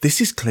This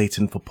is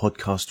Clayton for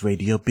Podcast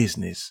Radio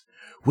Business.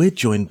 We're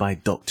joined by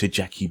Dr.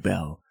 Jackie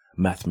Bell,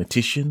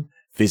 mathematician,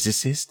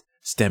 physicist,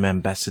 STEM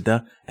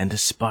ambassador, and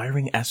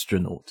aspiring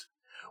astronaut.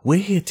 We're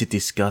here to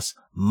discuss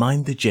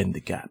Mind the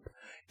Gender Gap.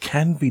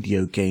 Can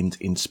video games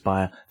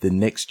inspire the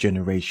next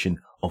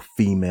generation of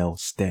female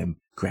STEM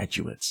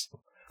graduates?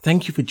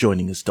 Thank you for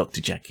joining us,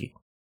 Dr. Jackie.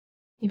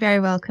 You're very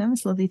welcome.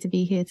 It's lovely to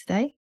be here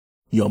today.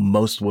 You're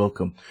most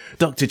welcome.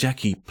 Dr.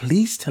 Jackie,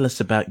 please tell us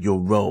about your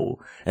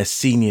role as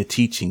Senior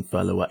Teaching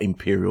Fellow at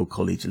Imperial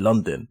College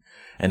London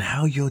and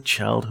how your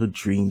childhood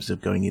dreams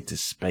of going into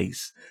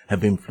space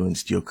have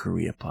influenced your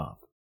career path.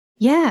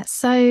 Yeah,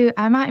 so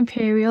I'm at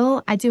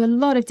Imperial. I do a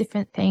lot of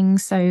different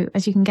things. So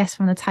as you can guess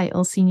from the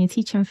title, Senior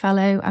Teaching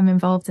Fellow, I'm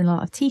involved in a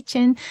lot of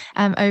teaching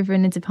over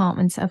in the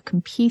Department of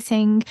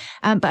Computing.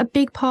 But a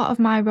big part of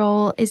my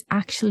role is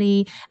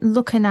actually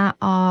looking at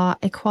our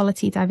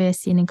equality,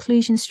 diversity and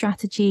inclusion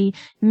strategy,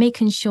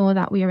 making sure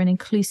that we are an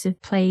inclusive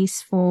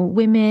place for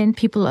women,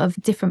 people of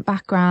different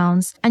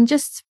backgrounds, and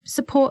just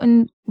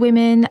supporting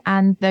women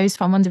and those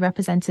from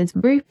underrepresented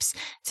groups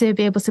to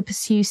be able to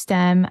pursue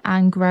STEM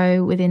and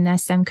grow within their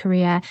STEM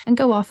career and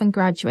go off and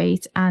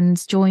graduate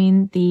and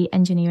join the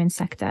engineering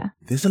sector.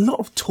 There's a lot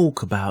of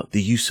talk about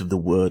the use of the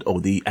word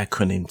or the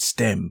acronym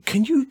STEM.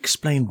 Can you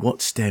explain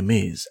what STEM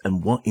is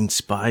and what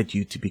inspired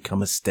you to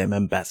become a STEM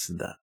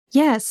ambassador?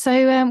 Yeah,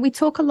 so we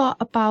talk a lot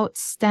about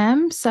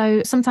STEM.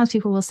 So sometimes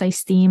people will say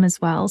STEAM as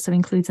well, so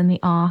including the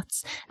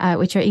arts,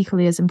 which are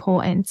equally as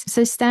important.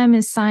 So STEM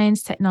is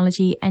science,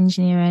 technology,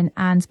 engineering,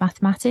 and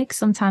mathematics.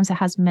 Sometimes it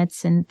has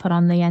medicine put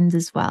on the end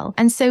as well.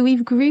 And so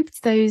we've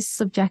grouped those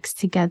subjects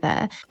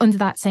together under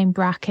that same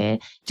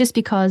bracket, just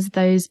because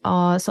those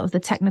are sort of the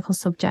technical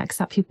subjects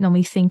that people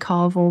normally think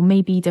of or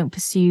maybe don't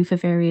pursue for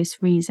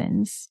various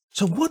reasons.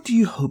 So what do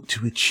you hope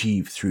to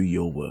achieve through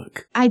your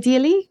work?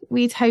 Ideally,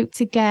 we'd hope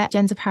to get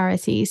gender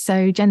parity.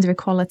 So gender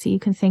equality, you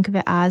can think of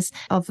it as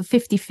of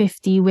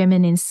 50-50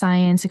 women in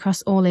science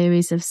across all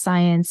areas of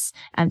science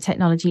and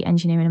technology,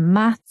 engineering and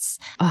maths.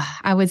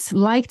 I would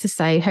like to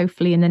say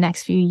hopefully in the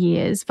next few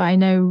years, but I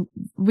know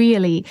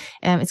really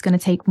it's going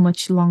to take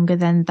much longer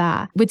than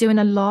that. We're doing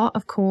a lot,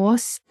 of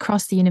course,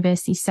 across the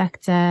university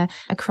sector,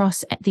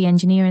 across the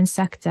engineering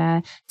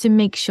sector to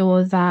make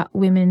sure that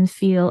women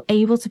feel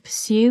able to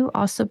pursue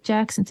our subjects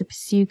and to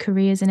pursue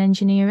careers in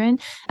engineering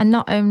and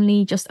not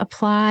only just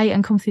apply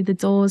and come through the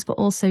doors, but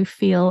also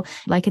feel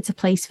like it's a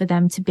place for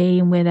them to be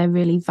and where they're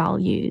really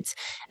valued.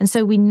 And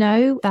so we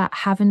know that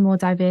having more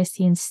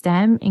diversity in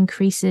STEM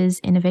increases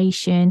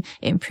innovation,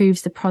 it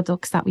improves the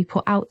products that we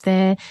put out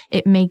there,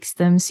 it makes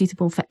them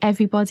suitable for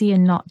everybody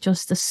and not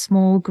just a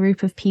small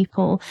group of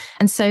people.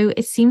 And so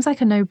it seems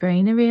like a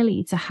no-brainer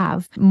really to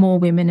have more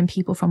women and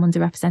people from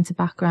underrepresented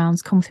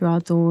backgrounds come through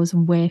our doors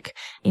and work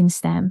in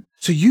STEM.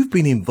 So you've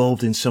been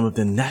involved in some of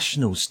the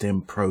national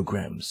STEM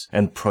programs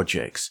and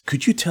projects.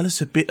 Could you tell us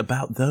a bit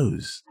about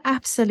those?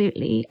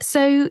 Absolutely.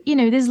 So,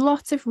 there's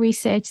lots of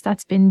research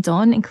that's been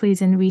done,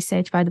 including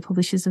research by the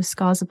publishers of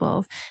Scars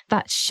Above,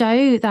 that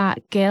show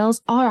that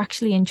girls are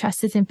actually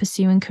interested in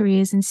pursuing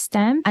careers in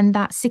STEM and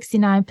that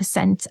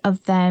 69%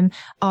 of them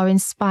are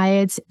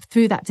inspired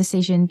through that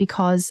decision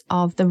because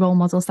of the role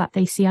models that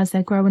they see as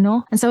they're growing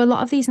up. And so a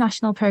lot of these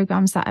national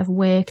programs that I've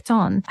worked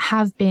on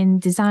have been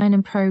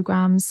designing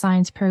programs,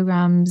 science programs,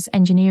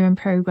 engineering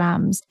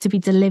programs to be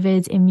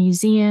delivered in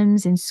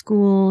museums, in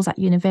schools, at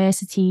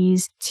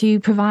universities to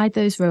provide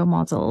those role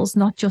models,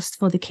 not just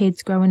for the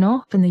kids growing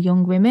up and the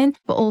young women,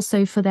 but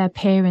also for their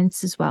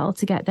parents as well,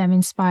 to get them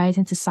inspired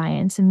into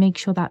science and make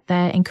sure that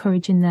they're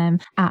encouraging them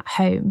at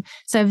home.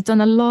 So I've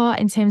done a lot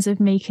in terms of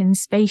making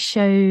space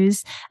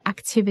shows,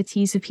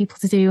 activities for people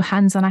to do,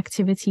 hands-on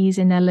activities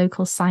in their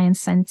local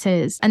science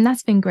centres. And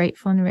that's been great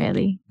fun,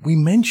 really. We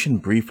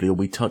mentioned briefly, or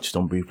we touched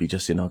on briefly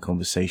just in our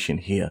conversation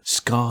here,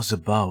 Scars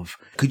Above.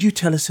 Could you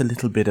tell us a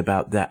little bit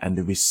about that and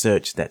the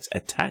research that's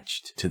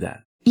attached to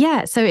that?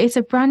 Yeah, so it's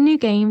a brand new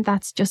game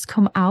that's just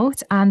come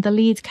out and the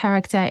lead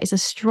character is a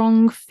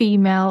strong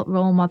female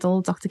role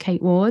model, Dr.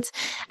 Kate Ward,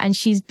 and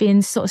she's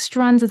been sort of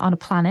stranded on a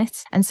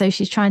planet and so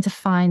she's trying to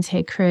find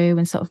her crew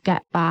and sort of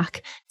get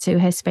back to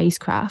her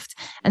spacecraft.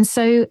 And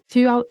so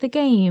throughout the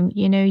game,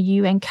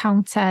 you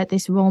encounter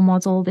this role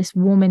model, this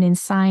woman in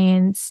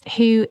science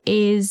who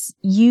is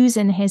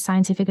using her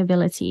scientific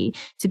ability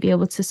to be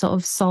able to sort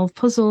of solve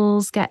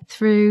puzzles, get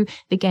through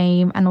the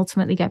game and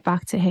ultimately get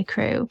back to her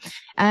crew.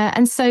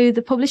 And so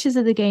the publishers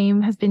of the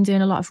game have been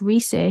doing a lot of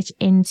research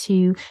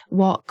into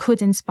what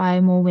could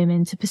inspire more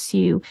women to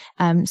pursue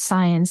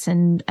science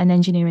and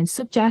engineering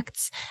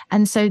subjects.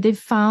 And so they've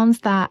found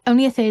that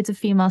only a third of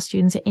female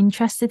students are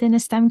interested in a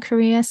STEM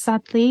career,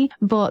 sadly,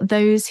 but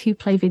those who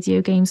play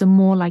video games are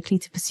more likely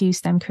to pursue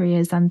STEM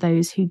careers than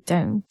those who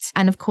don't.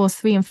 And of course,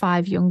 3 in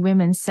 5 young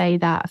women say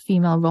that a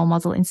female role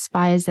model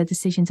inspires their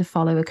decision to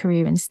follow a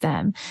career in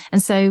STEM.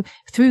 And so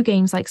through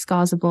games like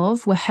Scars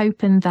Above, we're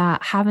hoping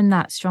that having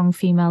that strong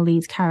female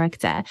lead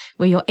character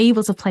where you're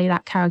able to play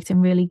that character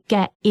and really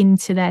get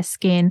into their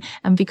skin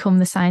and become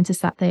the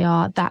scientist that they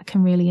are, that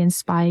can really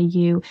inspire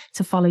you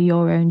to follow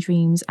your own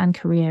dreams and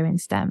career in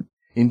STEM.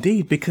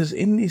 Indeed, because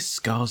in this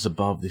Scars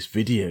Above, this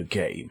video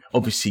game,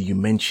 obviously you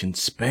mentioned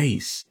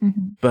space,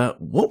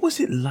 but what was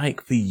it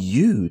like for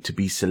you to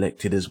be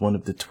selected as one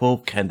of the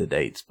 12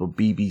 candidates for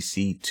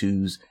BBC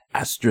Two's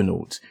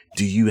Astronaut?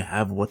 Do you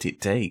have what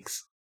it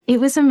takes? It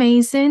was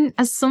amazing,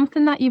 as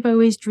something that you've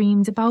always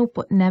dreamed about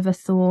but never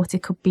thought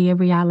it could be a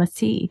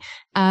reality.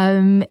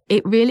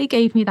 It really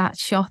gave me that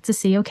shot to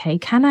see, okay,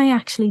 can I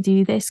actually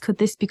do this? Could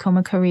this become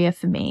a career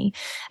for me?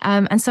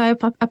 And so I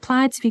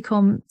applied to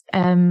become,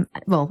 I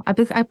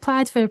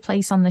applied for a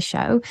place on the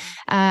show,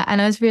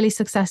 and I was really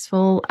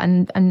successful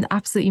and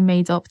absolutely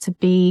made up to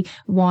be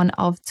one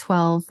of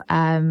 12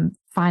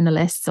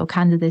 finalists or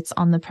candidates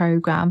on the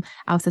program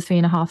out of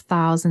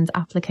 3,500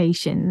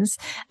 applications.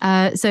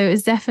 So it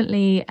was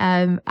definitely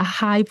a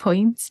high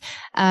point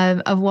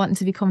of wanting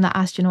to become that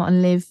astronaut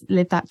and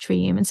live that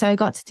dream. And so I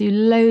got to do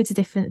loads of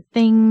different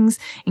things,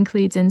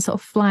 including sort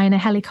of flying a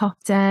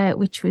helicopter,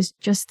 which was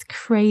just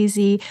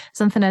crazy,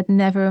 something I'd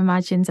never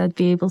imagined I'd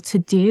be able to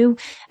do.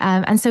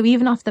 And so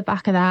even off the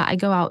back of that, I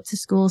go out to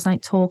schools and I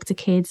talk to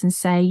kids and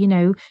say, you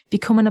know,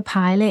 becoming a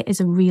pilot is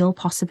a real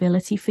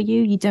possibility for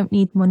you. You don't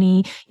need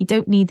money. You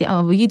don't need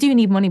you do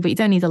need money, but you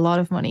don't need a lot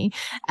of money.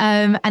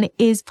 And it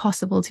is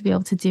possible to be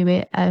able to do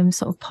it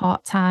sort of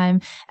part-time.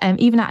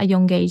 Even at a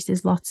young age,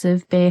 there's lots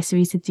of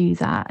bursaries to do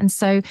that. And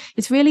so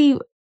it's really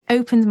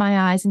opened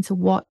my eyes into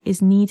what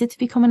is needed to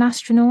become an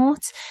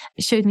astronaut.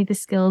 It showed me the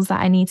skills that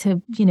I need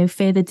to, you know,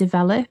 further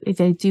develop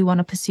if I do want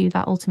to pursue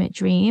that ultimate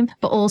dream,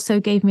 but also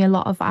gave me a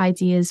lot of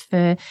ideas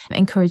for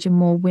encouraging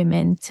more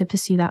women to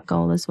pursue that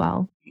goal as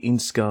well. In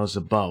Scars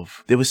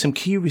Above, there was some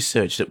key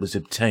research that was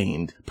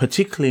obtained,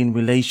 particularly in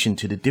relation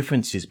to the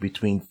differences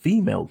between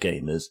female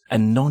gamers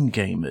and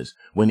non-gamers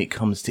when it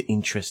comes to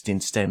interest in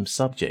STEM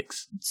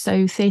subjects.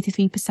 So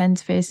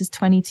 33% versus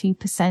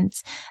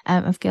 22%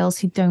 of girls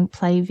who don't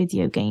play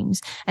video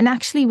games. And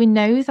actually, we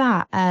know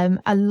that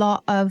a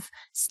lot of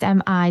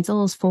STEM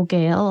idols for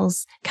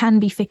girls can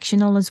be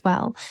fictional as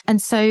well.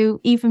 And so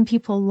even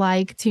people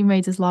like Tomb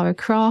Raider's Lara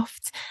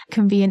Croft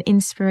can be an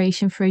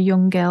inspiration for a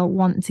young girl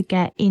wanting to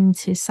get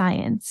into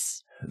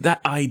science. That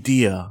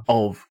idea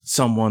of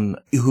someone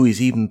who is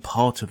even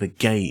part of a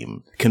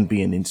game can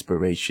be an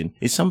inspiration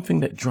is something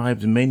that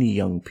drives many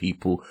young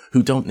people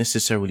who don't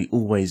necessarily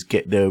always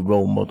get their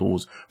role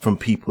models from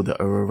people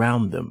that are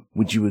around them.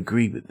 Would you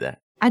agree with that?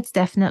 I'd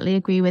definitely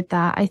agree with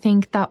that. I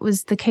think that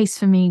was the case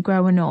for me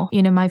growing up.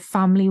 You know, my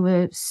family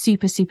were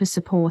super, super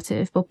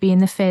supportive, but being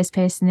the first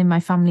person in my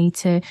family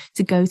to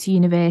go to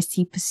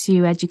university,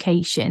 pursue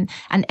education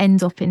and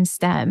end up in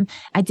STEM,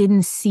 I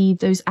didn't see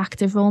those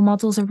active role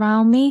models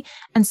around me.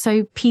 And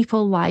so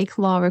people like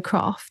Lara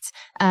Croft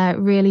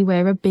really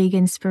were a big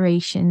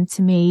inspiration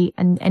to me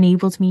and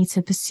enabled me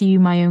to pursue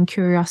my own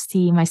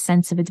curiosity, my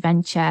sense of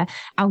adventure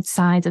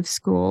outside of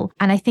school.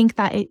 And I think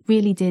that it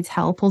really did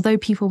help. Although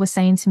people were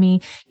saying to me,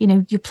 you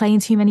know, you're playing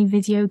too many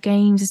video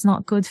games. It's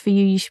not good for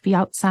you. You should be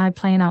outside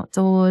playing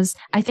outdoors.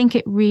 I think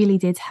it really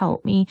did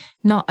help me,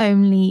 not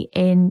only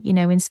in, you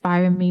know,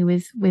 inspiring me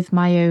with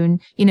my own,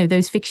 you know,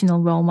 those fictional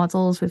role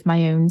models, with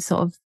my own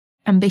sort of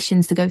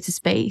ambitions to go to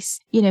space,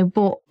 you know,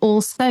 but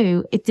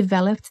also it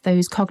developed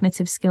those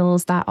cognitive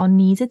skills that are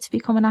needed to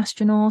become an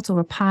astronaut or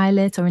a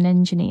pilot or an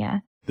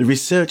engineer. The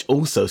research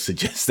also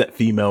suggests that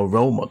female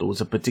role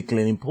models are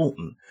particularly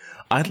important.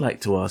 I'd like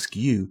to ask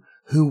you,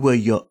 who were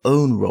your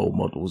own role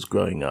models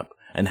growing up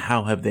and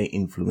how have they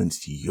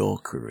influenced your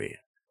career?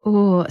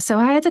 Oh, so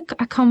I had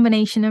a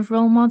combination of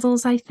role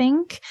models, I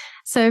think.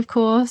 So, of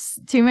course,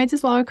 Tomb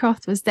Raider's Lara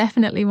Croft was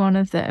definitely one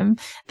of them.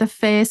 The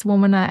first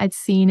woman I'd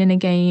seen in a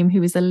game who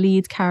was a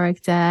lead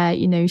character,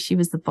 you know, she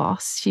was the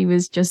boss. She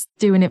was just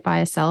doing it by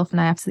herself, and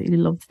I absolutely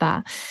loved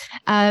that.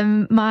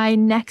 My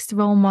next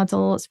role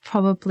model is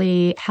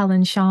probably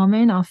Helen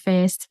Sharman, our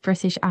first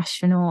British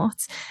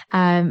astronaut.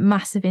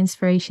 Massive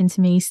inspiration to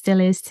me, still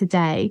is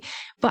today.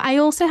 But I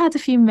also had a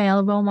few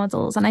male role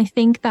models, and I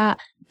think that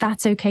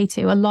that's okay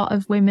too. A lot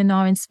of women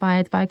are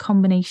inspired by a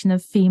combination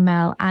of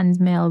female and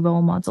male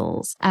role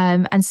models.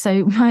 And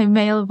so my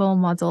male role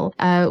model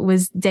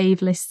was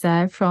Dave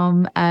Lister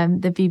from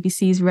the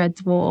BBC's Red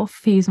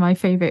Dwarf. He's my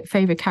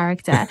favorite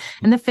character.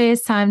 And the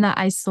first time that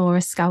I saw a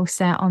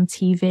Scouser on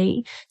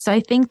TV. So I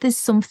think there's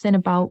something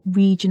about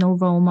regional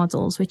role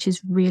models, which is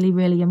really,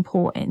 really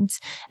important.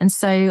 And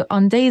so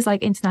on days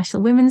like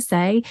International Women's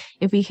Day,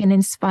 if we can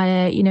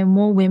inspire, you know,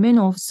 more women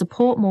or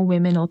support more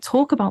women or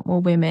talk about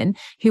more women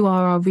who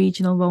are our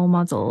regional role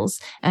models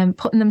and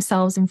putting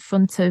themselves in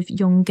front of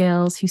young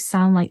girls who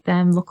sound like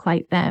them, look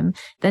like them,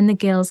 then the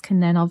girls can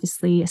then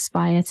obviously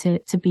aspire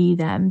to be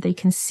them. They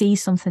can see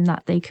something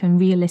that they can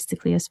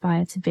realistically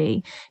aspire to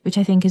be, which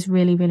I think is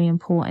really, really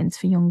important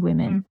for young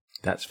women.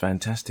 That's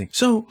fantastic.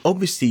 So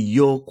obviously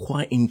you're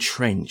quite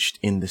entrenched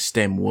in the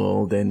STEM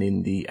world and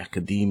in the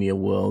academia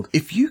world.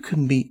 If you could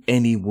meet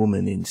any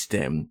woman in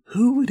STEM,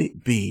 who would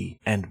it be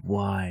and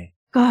why?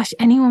 Gosh,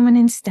 any woman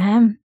in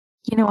STEM.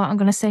 You know what? I'm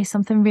going to say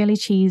something really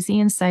cheesy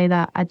and say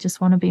that I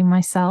just want to be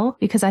myself,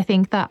 because I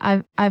think that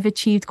I've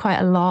achieved quite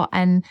a lot,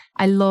 and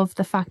I love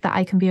the fact that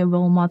I can be a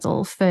role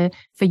model for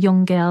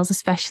young girls,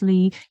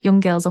 especially young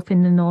girls up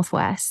in the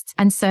Northwest.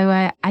 And so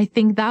I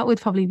think that would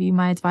probably be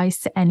my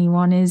advice to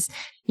anyone is,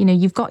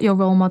 you've got your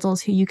role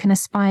models who you can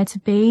aspire to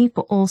be,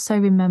 but also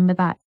remember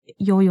that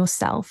you're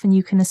yourself and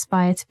you can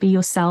aspire to be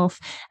yourself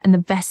and the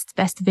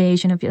best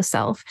version of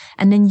yourself.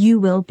 And then you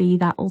will be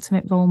that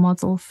ultimate role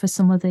model for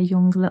some other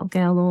young little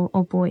girl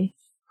or boy.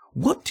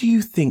 What do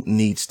you think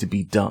needs to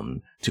be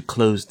done to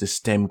close the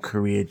STEM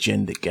career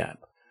gender gap?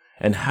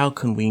 And how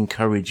can we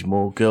encourage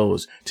more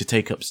girls to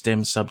take up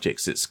STEM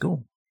subjects at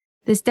school?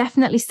 There's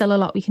definitely still a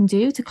lot we can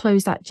do to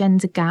close that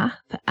gender gap.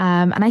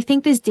 And I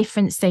think there's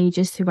different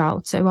stages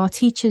throughout. So our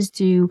teachers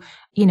do,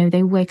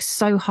 they work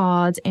so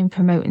hard in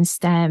promoting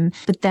STEM,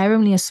 but they're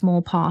only a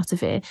small part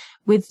of it.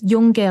 With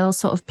young girls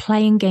sort of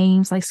playing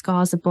games like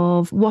Scars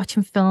Above,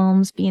 watching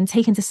films, being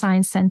taken to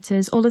science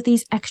centres, all of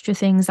these extra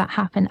things that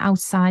happen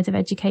outside of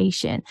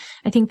education,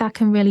 I think that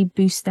can really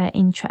boost their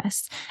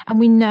interest. And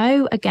we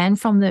know, again,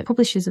 from the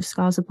publishers of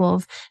Scars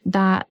Above,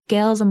 that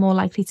girls are more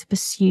likely to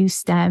pursue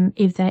STEM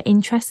if they're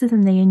interested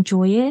and they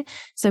enjoy it.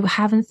 So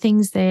having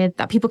things there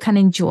that people can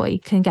enjoy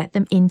can get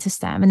them into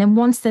STEM. And then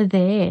once they're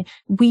there,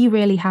 we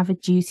really have a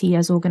duty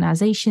as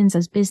organisations,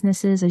 as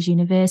businesses, as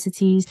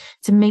universities,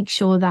 to make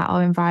sure that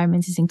our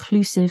environment is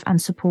inclusive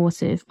and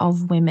supportive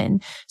of women.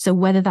 So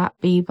whether that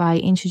be by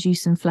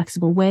introducing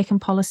flexible working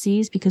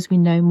policies, because we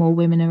know more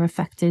women are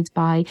affected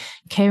by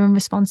caring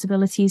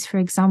responsibilities, for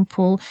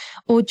example,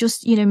 or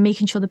just,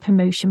 making sure the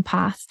promotion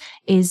path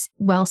is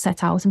well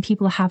set out and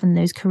people are having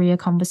those career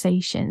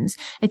conversations.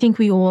 I think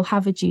we all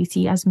have a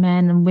duty as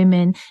men and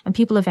women and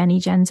people of any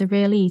gender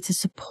really to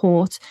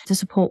support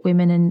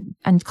women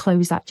and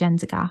close that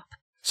gender gap.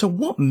 So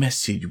what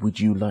message would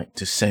you like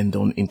to send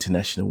on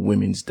International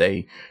Women's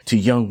Day to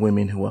young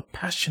women who are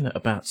passionate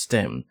about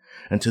STEM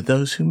and to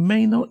those who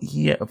may not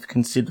yet have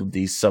considered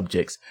these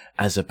subjects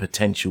as a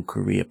potential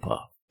career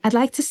path? I'd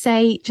like to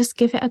say, just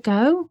give it a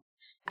go.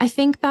 I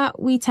think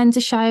that we tend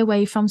to shy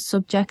away from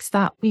subjects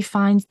that we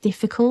find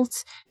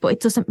difficult, but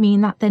it doesn't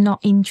mean that they're not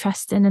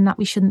interesting and that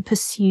we shouldn't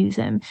pursue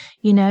them.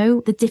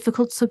 The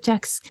difficult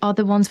subjects are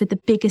the ones with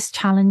the biggest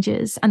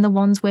challenges and the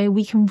ones where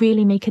we can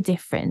really make a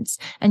difference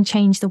and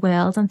change the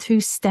world. And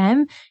through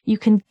STEM, you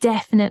can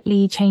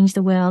definitely change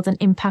the world and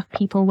impact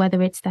people,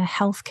 whether it's their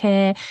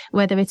healthcare,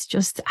 whether it's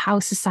just how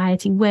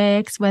society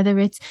works, whether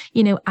it's,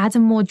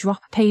 adding more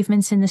drop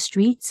pavements in the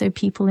street so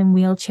people in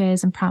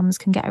wheelchairs and prams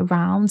can get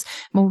around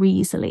more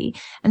easily.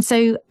 And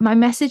so my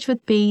message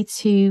would be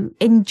to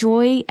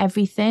enjoy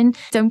everything.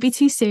 Don't be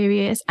too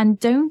serious and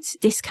don't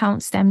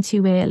discount STEM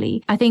too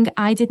early. I think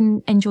I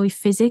didn't enjoy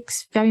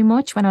physics very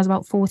much when I was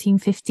about 14,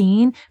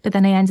 15, but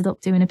then I ended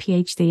up doing a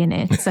PhD in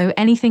it. So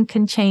anything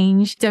can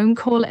change. Don't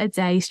call it a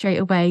day straight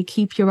away.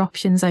 Keep your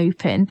options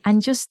open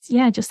and just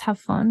have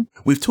fun.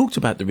 We've talked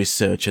about the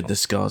research and the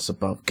Scars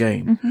Above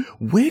game.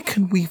 Mm-hmm. Where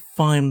can we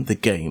find the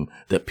game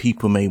that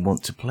people may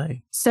want to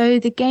play? So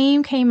the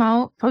game came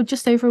out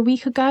just over a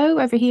week ago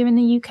over here in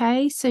the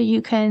UK. So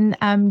you can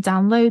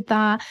download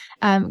that,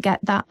 get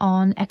that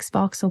on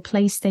Xbox or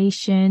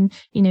PlayStation,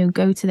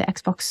 go to the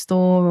Xbox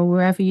store or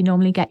wherever you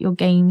normally get your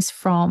games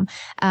from,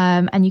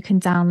 and you can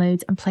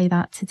download and play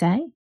that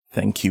today.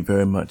 Thank you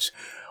very much.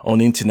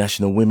 On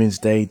International Women's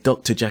Day,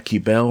 Dr. Jackie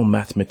Bell,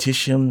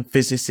 mathematician,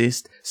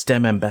 physicist,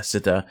 STEM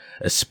ambassador,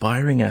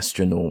 aspiring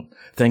astronaut.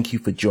 Thank you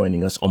for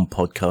joining us on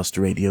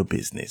Podcast Radio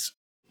Business.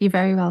 You're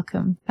very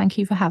welcome. Thank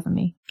you for having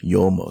me.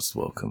 You're most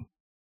welcome.